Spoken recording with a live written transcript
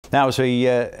Now, as we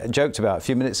joked about a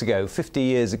few minutes ago, 50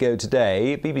 years ago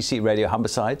today, BBC Radio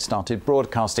Humberside started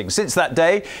broadcasting. Since that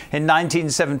day, in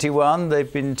 1971,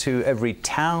 they've been to every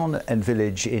town and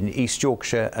village in East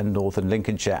Yorkshire and Northern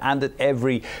Lincolnshire, and at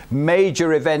every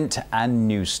major event and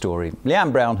news story.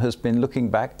 Leanne Brown has been looking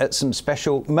back at some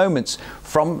special moments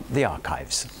from the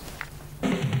archives.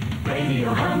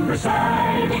 Radio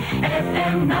Humberside,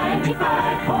 FM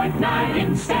 95.9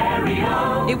 in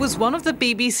stereo. It was one of the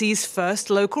BBC's first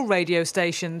local radio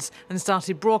stations and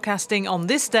started broadcasting on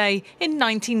this day in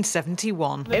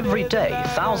 1971. Every day,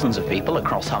 thousands of people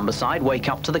across Humberside wake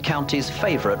up to the county's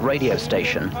favourite radio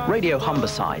station, Radio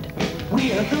Humberside.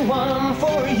 We're the one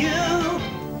for you.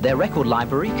 Their record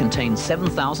library contains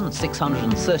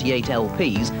 7,638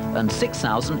 LPs and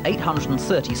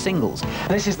 6,830 singles.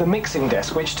 This is the mixing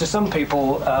desk, which to some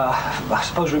people, I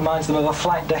suppose, reminds them of a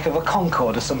flight deck of a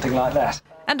Concorde or something like that.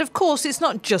 And of course, it's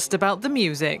not just about the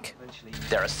music.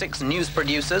 There are 6 news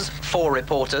producers, 4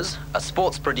 reporters, a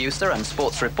sports producer and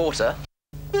sports reporter.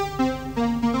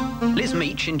 Liz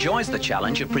Meach enjoys the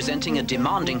challenge of presenting a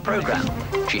demanding programme.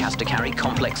 She has to carry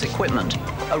complex equipment.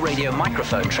 A radio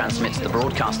microphone transmits the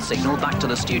broadcast signal back to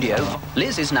the studio.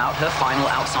 Liz is now at her final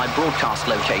outside broadcast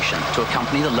location to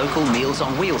accompany the local Meals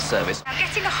on Wheels service. Now,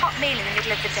 getting a hot meal in the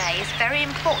middle of the day is very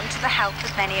important to the health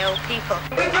of many old people.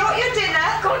 We brought you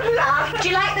dinner. Good luck. Do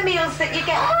you like the meals that you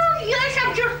get? Oh, yes,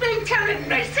 I've just been telling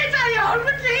Mrs. I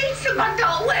always eat some. I don't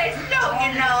always know,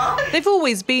 you know. They've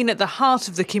always been at the heart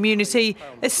of the community,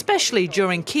 especially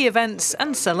during key events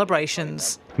and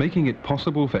celebrations. Making it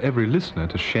possible for every listener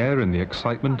to share in the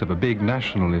excitement of a big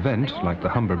national event like the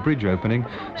Humber Bridge opening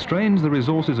strains the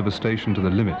resources of a station to the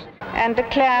limit. And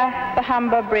declare the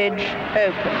Humber Bridge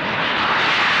open.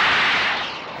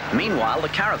 Meanwhile, the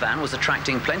caravan was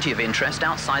attracting plenty of interest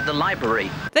outside the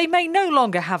library. They may no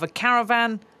longer have a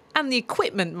caravan, and the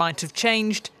equipment might have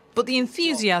changed, but the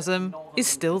enthusiasm is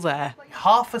still there.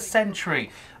 Half a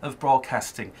century of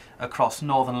broadcasting across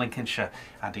Northern Lincolnshire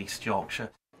and East Yorkshire.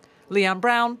 Leanne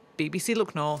Brown, BBC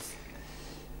Look North.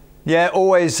 Yeah,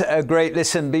 always a great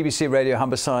listen. BBC Radio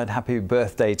Humberside, happy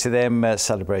birthday to them,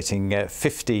 celebrating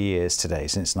 50 years today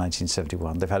since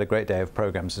 1971. They've had a great day of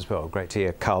programmes as well. Great to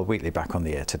hear Carl Wheatley back on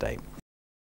the air today.